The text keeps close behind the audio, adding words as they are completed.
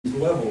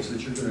levels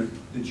that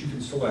you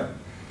can select.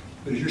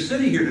 But as you're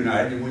sitting here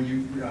tonight, and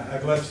when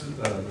I've left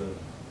the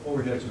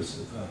overheads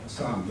with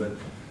some, but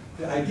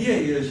the idea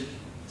is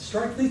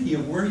start thinking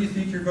of where you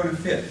think you're going to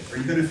fit. Are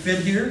you going to fit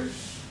here?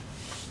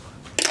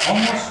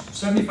 Almost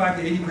 75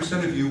 to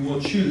 80% of you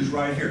will choose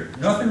right here.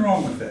 Nothing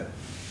wrong with that.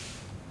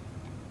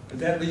 But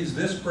that leaves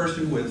this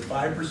person with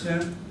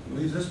 5%,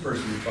 leaves this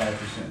person with 5%.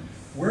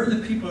 Where are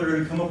the people that are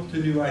going to come up with the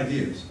new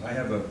ideas? I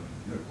have a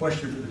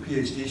question for the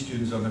PhD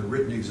students on their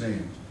written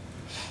exams.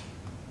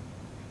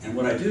 And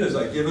what I do is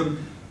I give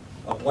them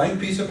a blank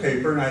piece of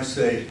paper and I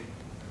say,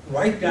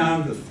 write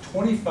down the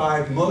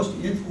 25 most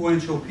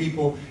influential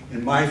people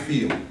in my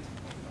field.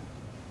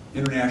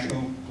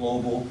 International,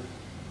 global,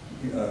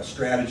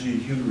 strategy,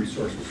 human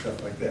resources,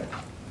 stuff like that.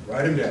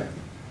 Write them down.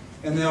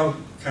 And they'll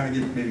kind of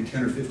get maybe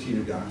 10 or 15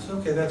 of them. So,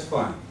 okay, that's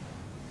fine.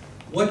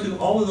 What do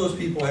all of those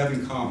people have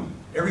in common?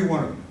 Every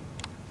one of them.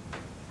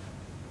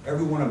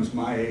 Every one of them is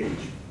my age.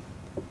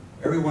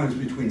 Everyone is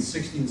between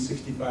 60 and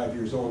 65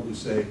 years old. You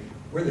say,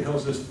 where the hell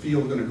is this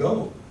field going to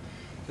go?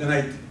 Then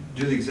I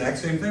do the exact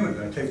same thing with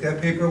it. I take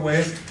that paper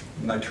away,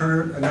 and I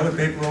turn another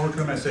paper over to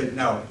them. I say,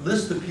 now,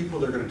 list the people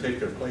that are going to take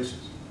their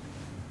places.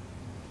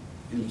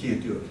 And you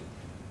can't do it.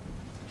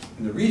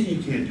 And the reason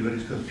you can't do it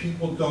is because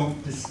people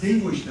don't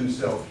distinguish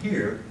themselves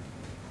here.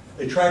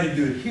 They try to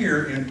do it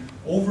here, and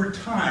over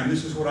time,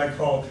 this is what I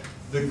call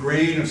the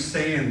grain of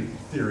sand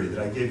theory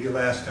that I gave you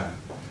last time.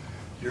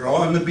 You're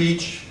all on the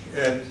beach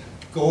at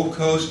Gold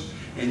Coast,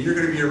 and you're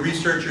going to be a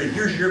researcher, and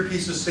here's your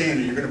piece of sand,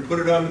 and you're going to put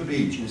it on the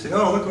beach. And you say,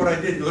 oh, look what I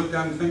did. You look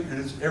down and think,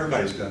 and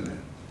everybody's done that.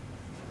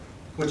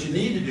 What you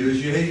need to do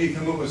is you need to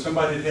come up with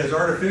somebody that has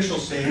artificial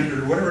sand,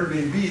 or whatever it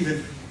may be,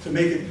 to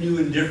make it new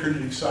and different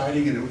and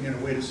exciting and in a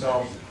way to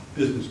solve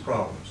business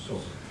problems. So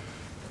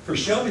for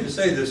Shelby to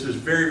say this is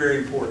very, very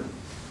important.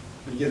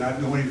 Again,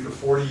 I've known him for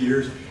 40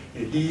 years,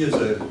 and he is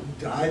a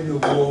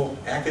dyed-in-the-wool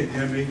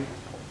academic,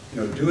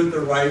 do it the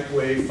right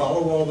way,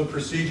 follow all the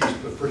procedures.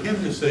 But for him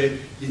to say,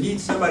 you need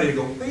somebody to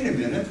go, wait a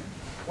minute,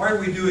 why are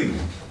we doing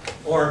this?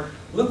 Or,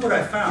 look what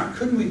I found,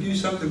 couldn't we do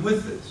something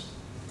with this?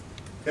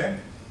 Okay?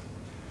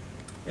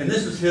 And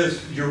this is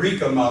his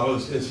Eureka model,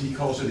 as he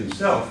calls it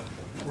himself,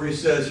 where he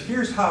says,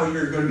 here's how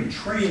you're going to be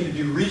trained to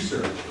do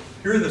research.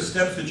 Here are the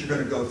steps that you're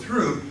going to go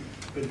through,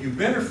 but you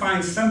better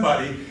find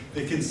somebody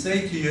that can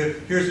say to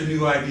you, here's a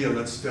new idea,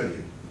 let's study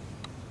it.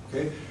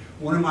 Okay?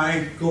 One of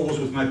my goals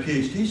with my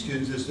PhD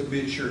students is to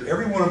make sure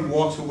every one of them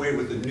walks away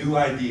with a new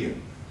idea,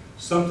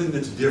 something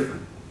that's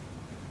different.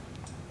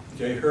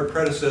 Okay? Her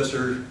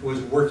predecessor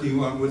was working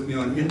with me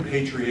on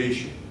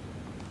repatriation.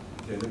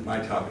 Okay, that's my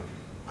topic.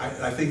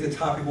 I think the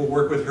topic we'll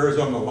work with her is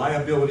on the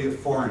liability of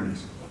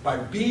foreignness. By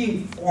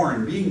being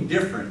foreign, being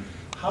different,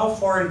 how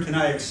foreign can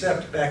I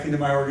accept back into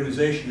my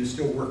organization and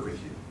still work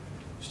with you?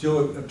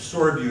 Still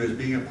absorb you as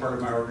being a part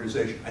of my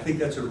organization? I think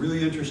that's a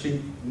really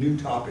interesting new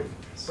topic.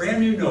 Brand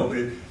new, no, but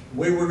the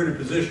way we're going to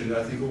position it,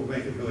 I think will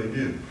make it really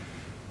new.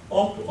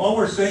 All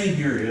we're saying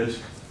here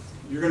is,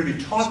 you're going to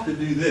be taught to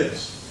do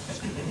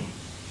this.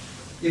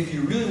 If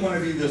you really want to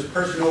be this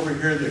person over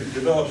here that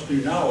develops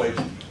new knowledge,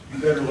 you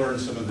better learn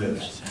some of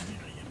this.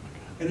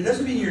 And it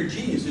doesn't mean you're a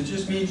genius, it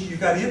just means you've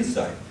got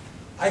insight.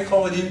 I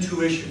call it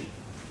intuition.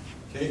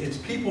 Okay? It's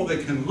people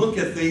that can look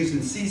at things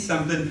and see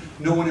something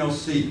no one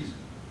else sees.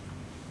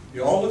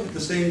 You all look at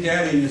the same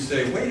data and you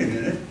say, wait a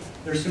minute,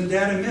 there's some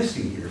data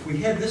missing here. If we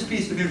had this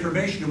piece of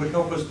information, it would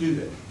help us do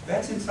that.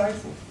 That's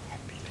insightful.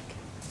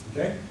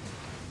 Okay?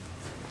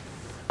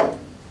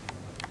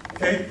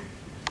 Okay?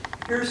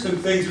 Here's some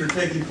things that are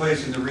taking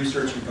place in the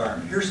research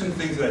environment. Here's some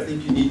things that I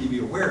think you need to be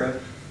aware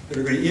of that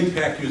are going to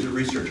impact you as a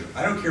researcher.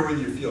 I don't care whether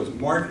your field is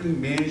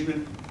marketing,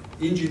 management,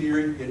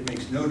 engineering, it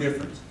makes no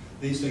difference.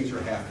 These things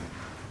are happening.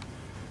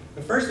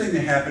 The first thing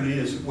that happened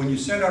is when you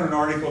send out an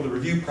article, the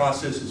review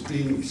process is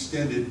being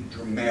extended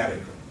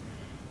dramatically.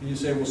 And you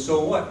say, well,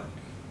 so what?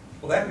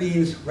 Well, that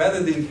means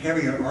rather than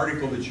having an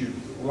article that you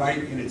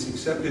write and it's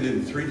accepted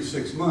in 3 to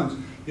 6 months,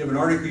 you have an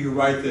article you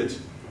write that's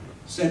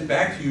sent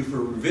back to you for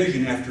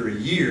revision after a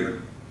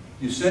year.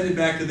 You send it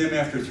back to them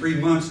after 3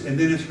 months, and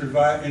then it's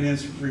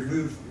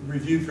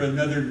reviewed for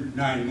another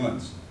 9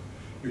 months.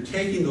 You're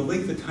taking the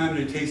length of time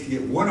that it takes to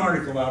get one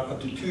article out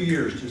up to 2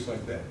 years, just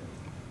like that.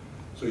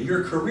 So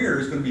your career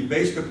is going to be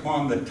based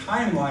upon the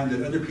timeline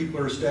that other people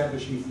are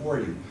establishing for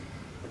you.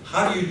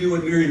 How do you do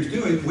what Miriam's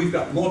doing? We've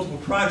got multiple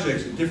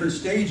projects at different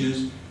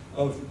stages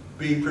of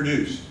being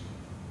produced.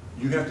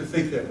 You have to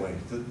think that way.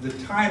 The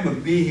time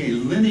of being a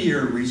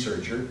linear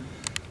researcher,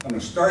 I'm going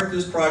to start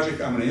this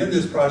project, I'm going to end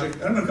this project,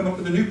 and I'm going to come up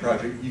with a new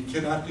project. You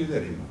cannot do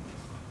that anymore.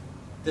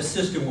 This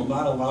system will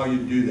not allow you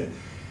to do that.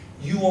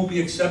 You won't be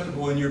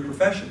acceptable in your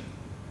profession.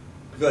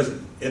 Because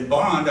at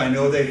Bond, I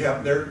know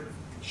they're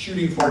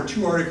shooting for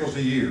 2 articles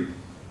a year.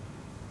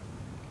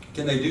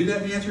 Can they do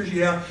that? The answer is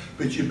yeah,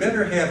 but you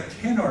better have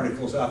 10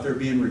 articles out there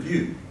being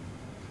reviewed.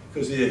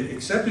 Because the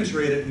acceptance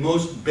rate at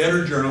most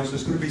better journals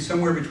is going to be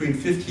somewhere between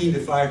 15 to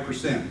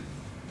 5%.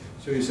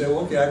 So you say, well,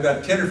 okay, I've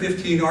got 10 or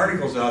 15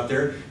 articles out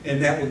there,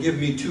 and that will give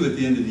me 2 at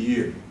the end of the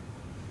year.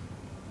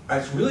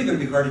 It's really going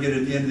to be hard to get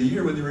at the end of the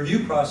year when the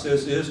review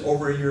process is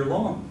over a year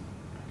long.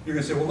 You're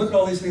going to say, well, look at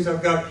all these things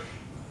I've got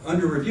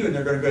under review, and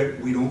they're going to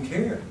go, we don't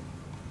care.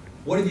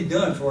 What have you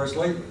done for us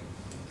lately?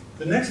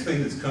 The next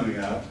thing that's coming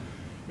out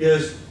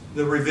is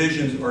the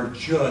revisions are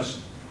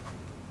just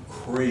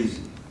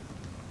crazy.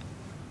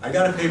 I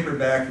got a paper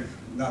back,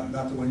 not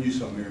the one you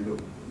saw, Mary, but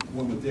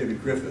one with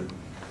David Griffith.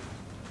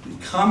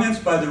 The comments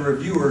by the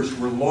reviewers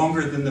were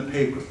longer than the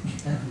paper.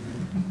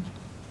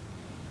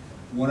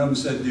 One of them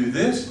said, do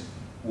this.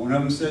 One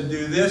of them said,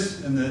 do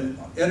this. And the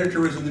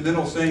editor was in the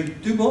middle saying,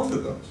 do both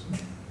of those.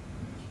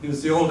 It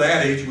was the old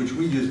adage, which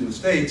we use in the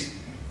States,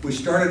 we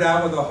started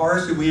out with a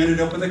horse and we ended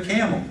up with a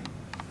camel.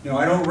 You know,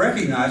 I don't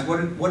recognize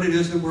what it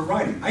is that we're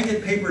writing. I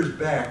get papers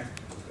back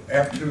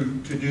after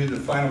to do the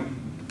final,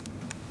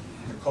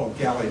 they're called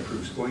galley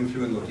proofs, going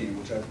through and looking,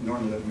 which I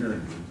normally let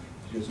Miriam do.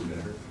 She does it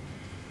better.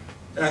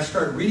 And I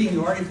start reading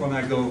the article and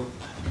I go,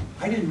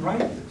 I didn't write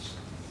this.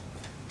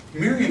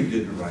 Miriam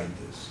didn't write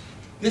this.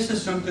 This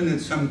is something that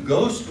some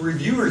ghost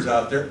reviewers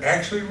out there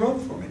actually wrote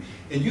for me.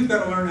 And you've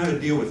got to learn how to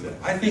deal with it.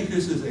 I think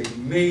this is a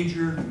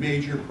major,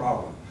 major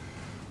problem.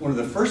 One of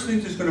the first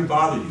things that's going to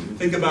bother you,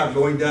 think about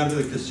going down to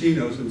the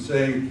casinos and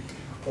saying,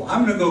 well,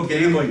 I'm going to go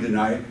gambling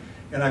tonight,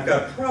 and I've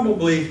got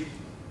probably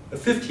a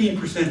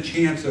 15%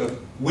 chance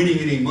of winning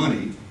any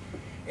money.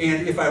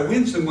 And if I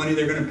win some money,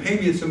 they're going to pay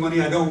me some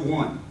money I don't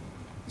want.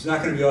 It's not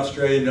going to be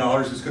Australian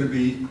dollars, it's going to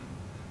be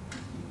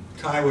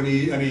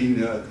Taiwanese,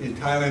 in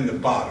Thailand, the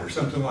baht or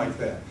something like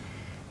that.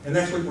 And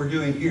that's what we're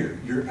doing here.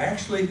 You're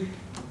actually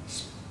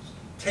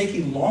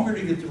taking longer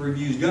to get the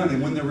reviews done, and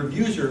when the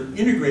reviews are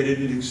integrated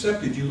and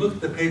accepted, you look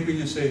at the paper and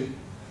you say,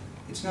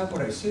 it's not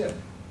what I said.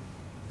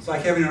 It's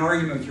like having an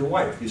argument with your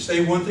wife. You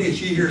say one thing and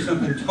she hears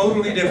something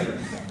totally different.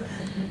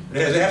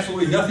 It has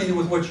absolutely nothing to do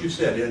with what you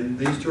said, and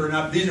these two are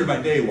not, these are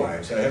my day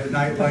wives. I have a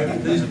night wife,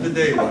 and these are the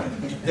day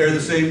wives. They're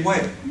the same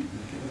way.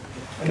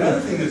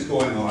 Another thing that's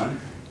going on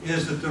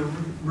is that the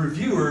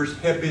reviewers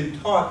have been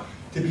taught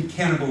to be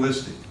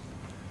cannibalistic.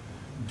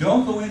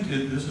 Don't go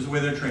into, this is the way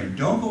they're trained,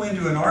 don't go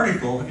into an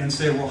article and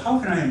say, well, how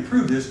can I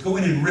improve this? Go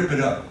in and rip it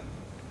up.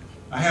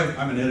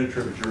 I'm an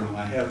editor of a journal.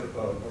 I have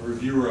a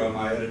reviewer on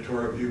my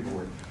editorial review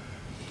board.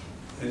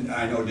 And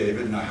I know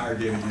David, and I hired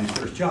David in his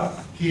first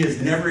job. He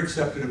has never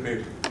accepted a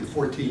paper in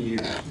 14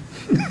 years.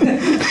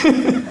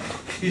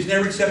 He's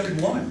never accepted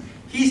one.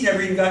 He's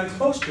never even gotten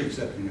close to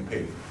accepting a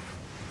paper.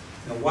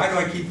 Now, why do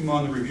I keep him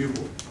on the review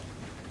board?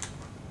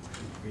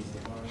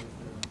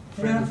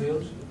 Yeah.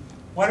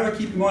 Why do I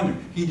keep him on there?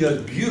 He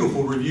does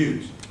beautiful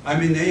reviews. I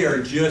mean, they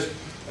are just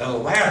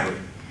elaborate.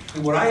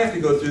 And what I have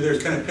to go through there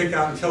is kind of pick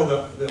out and tell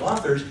the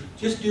authors,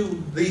 just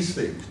do these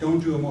things,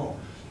 don't do them all.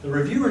 The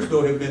reviewers,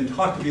 though, have been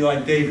taught to be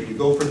like David, to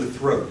go for the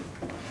throat.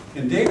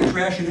 And David's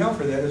rationale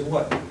for that is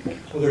what?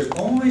 Well, there's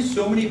only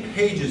so many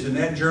pages in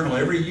that journal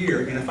every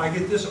year, and if I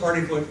get this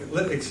article,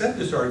 accept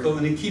this article,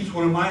 then he keeps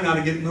one of mine out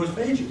of getting those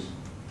pages.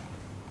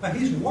 Now,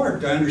 he's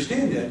warped, I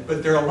understand that,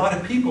 but there are a lot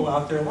of people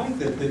out there like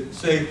that that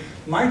say,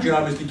 my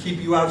job is to keep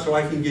you out so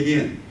I can get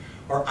in.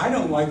 Or I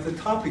don't like the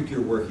topic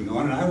you're working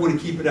on and I want to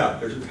keep it out.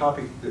 There's a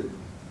topic that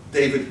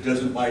David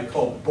doesn't like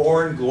called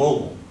Born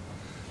Global.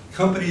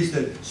 Companies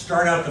that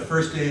start out the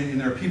first day and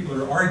there are people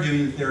that are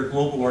arguing that they're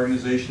global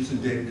organizations,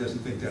 and David doesn't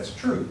think that's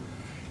true.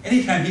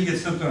 Anytime he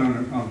gets something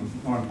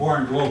on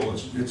Born Global,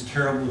 it's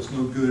terrible, it's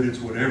no good, it's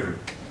whatever.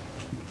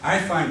 I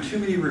find too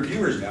many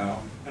reviewers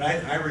now, and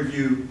I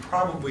review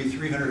probably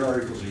 300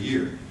 articles a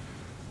year.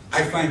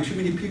 I find too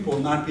many people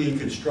not being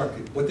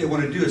constructive. What they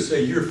want to do is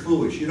say, you're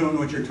foolish, you don't know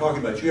what you're talking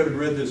about, you haven't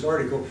read this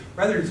article,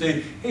 rather than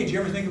saying, hey, did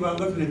you ever think about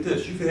looking at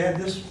this? You could add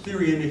this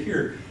theory into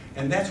here.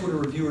 And that's what a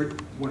reviewer,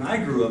 when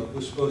I grew up,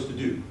 was supposed to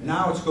do.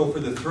 Now it's go for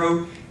the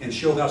throat and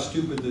show how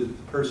stupid the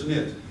person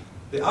is.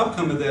 The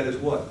outcome of that is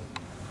what?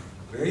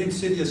 Very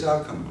insidious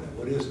outcome of that.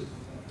 What is it?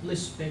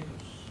 Less papers.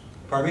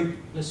 Pardon me?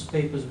 Less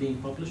papers being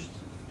published.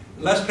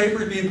 Less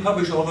papers being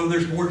published, although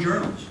there's more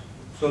journals.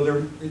 So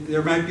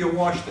there might be a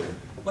wash there.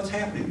 What's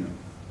happening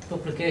though?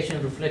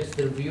 Publication reflects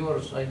the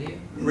reviewer's idea.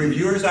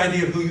 Reviewer's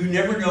idea, who you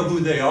never know who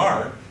they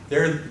are.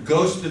 They're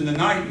ghosts in the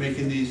night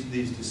making these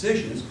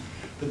decisions.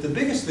 But the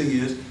biggest thing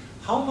is,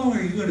 how long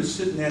are you going to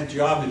sit in that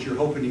job that you're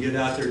hoping to get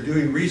out there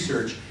doing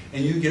research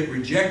and you get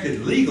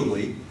rejected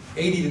legally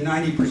 80 to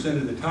 90%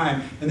 of the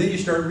time, and then you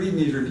start reading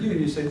these reviews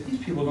and you say,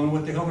 these people don't know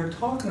what the hell they're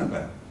talking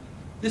about.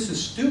 This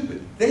is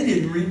stupid. They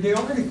didn't read the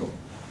article.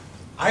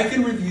 I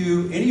can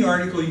review any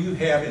article you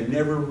have and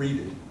never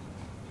read it.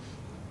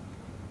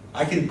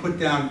 I can put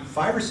down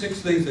 5 or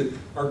 6 things that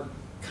are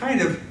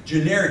kind of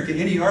generic in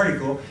any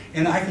article,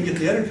 and I can get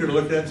the editor to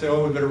look at it and say,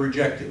 oh, we better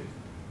reject it.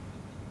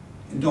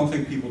 And don't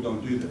think people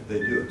don't do that. They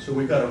do it. So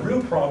we've got a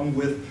real problem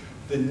with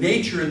the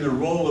nature and the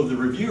role of the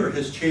reviewer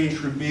has changed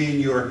from being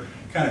your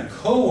kind of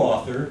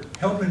co-author,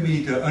 helping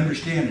me to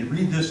understand and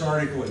read this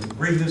article and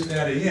bring this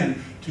data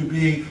in, to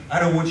being, I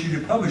don't want you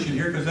to publish it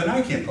here because then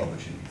I can't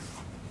publish it here.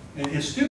 And it's stupid.